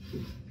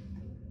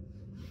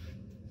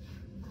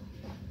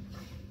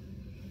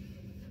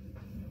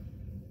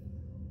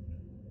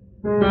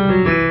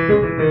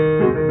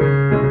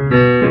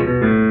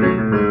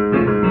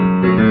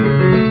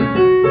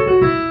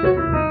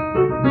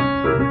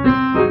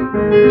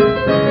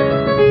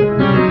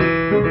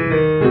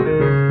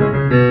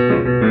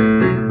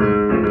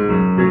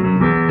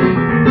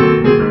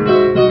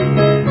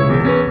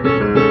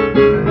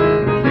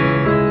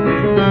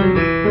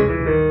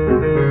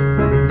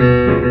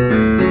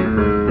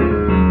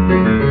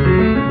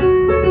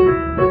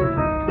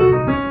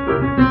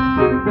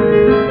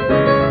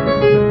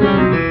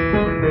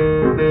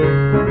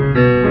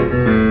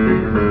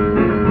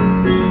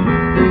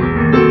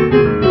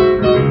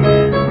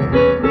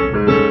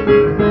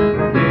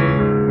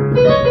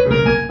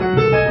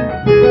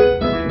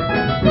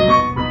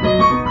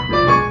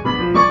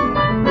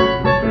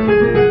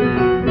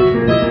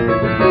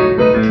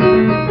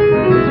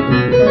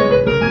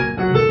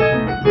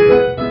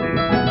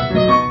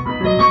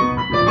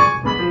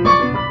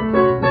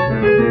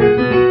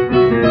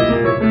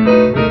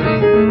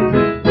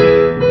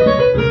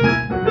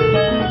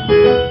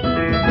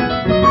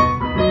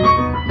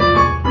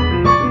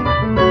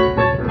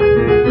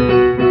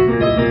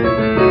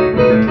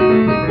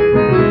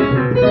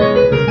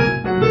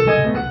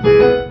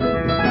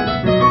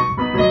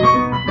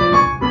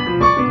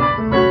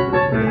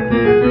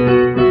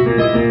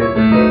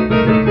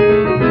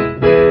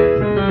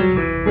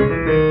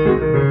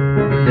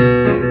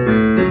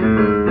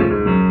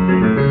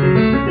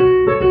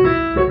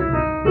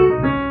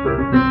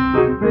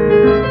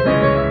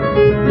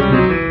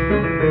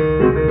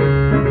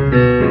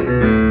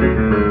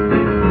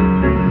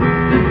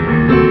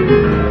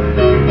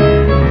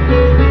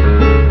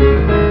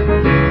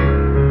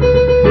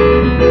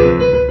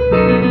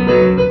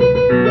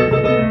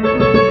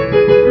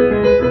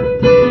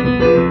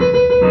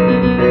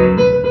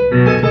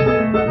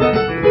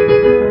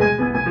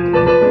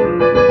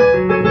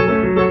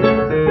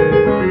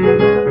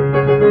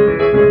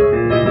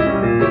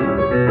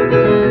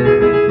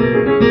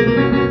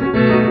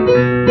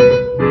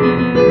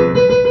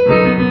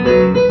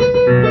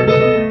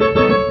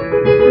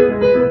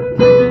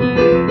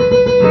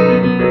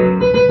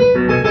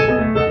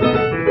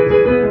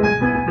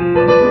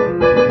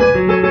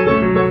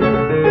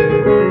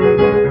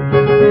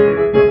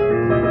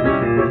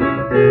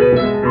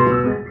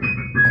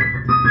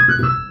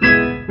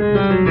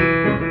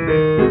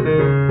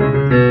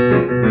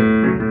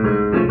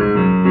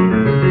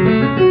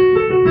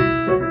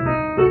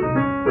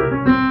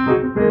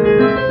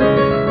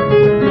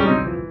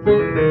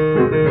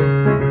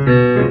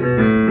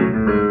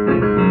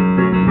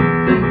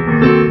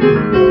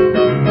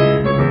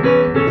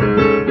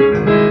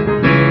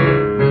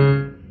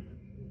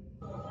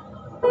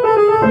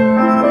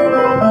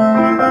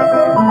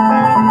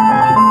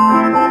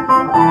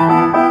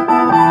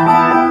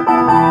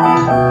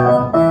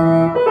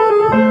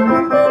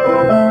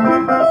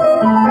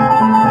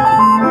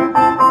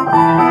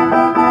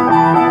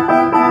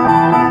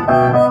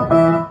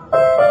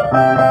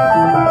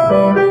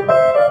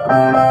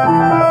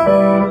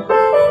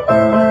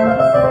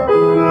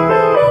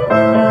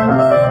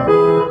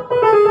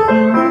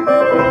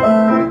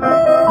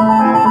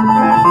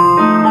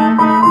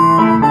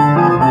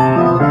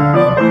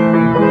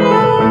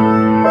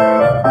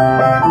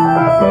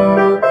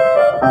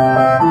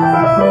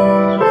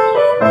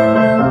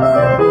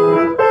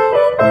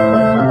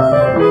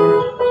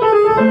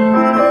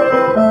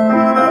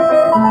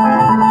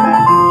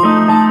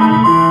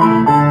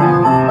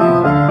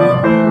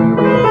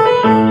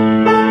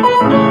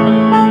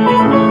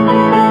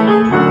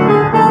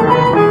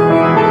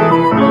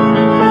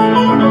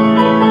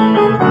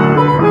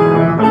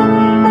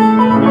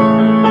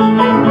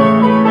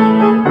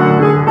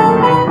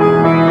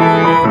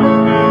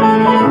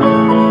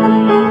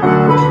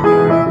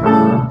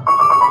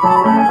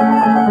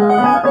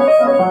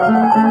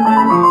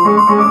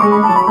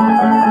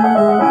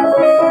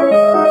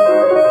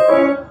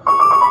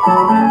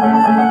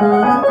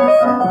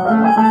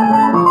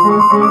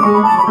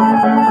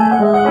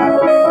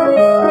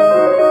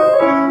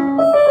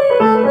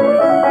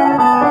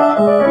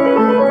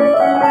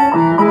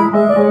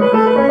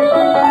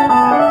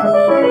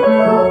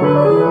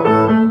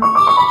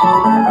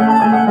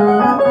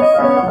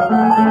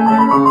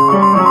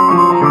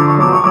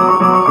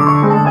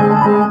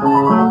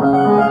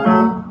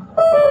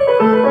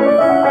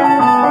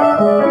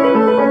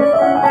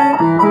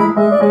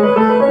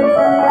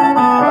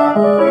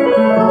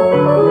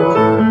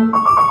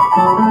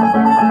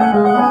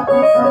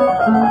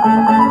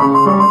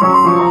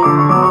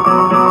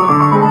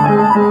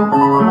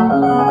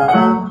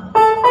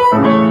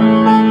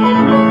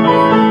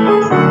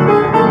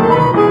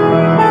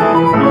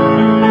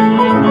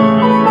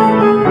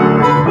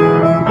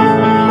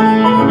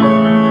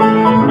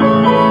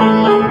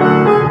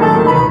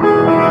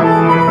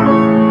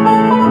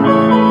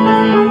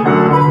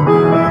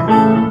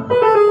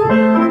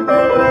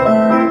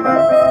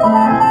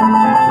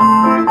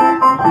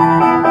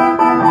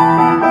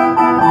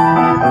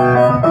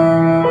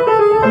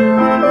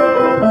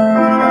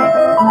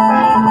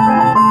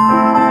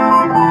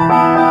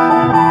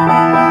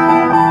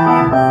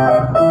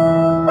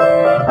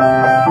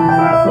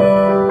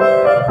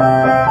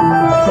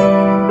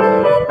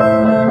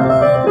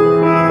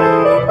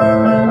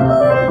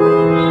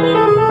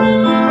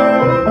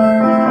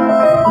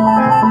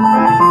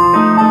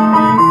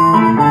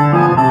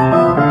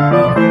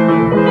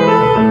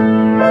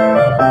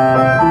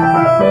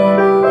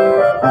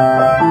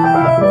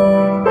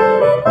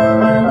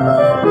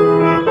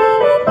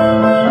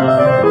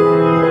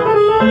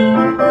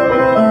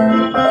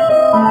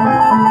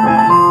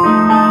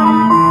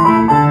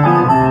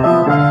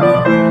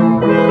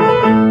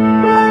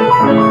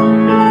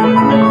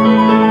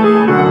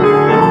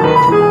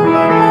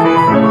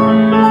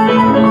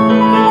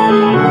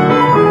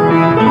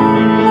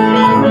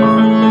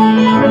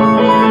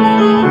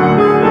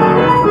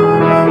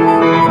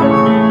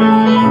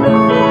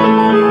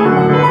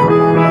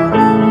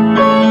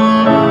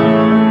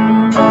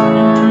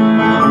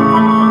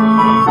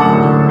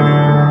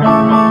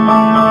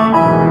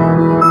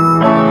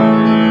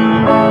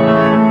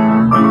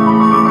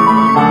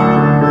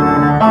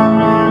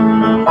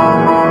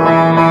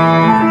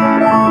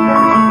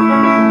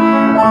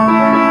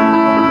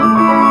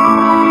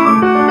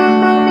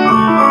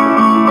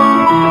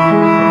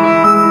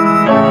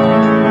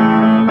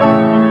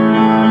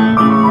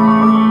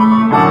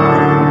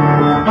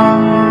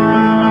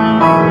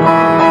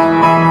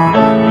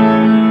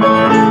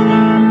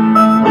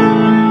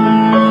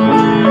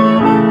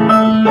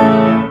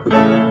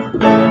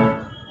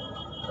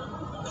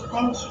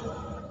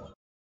 orchestra.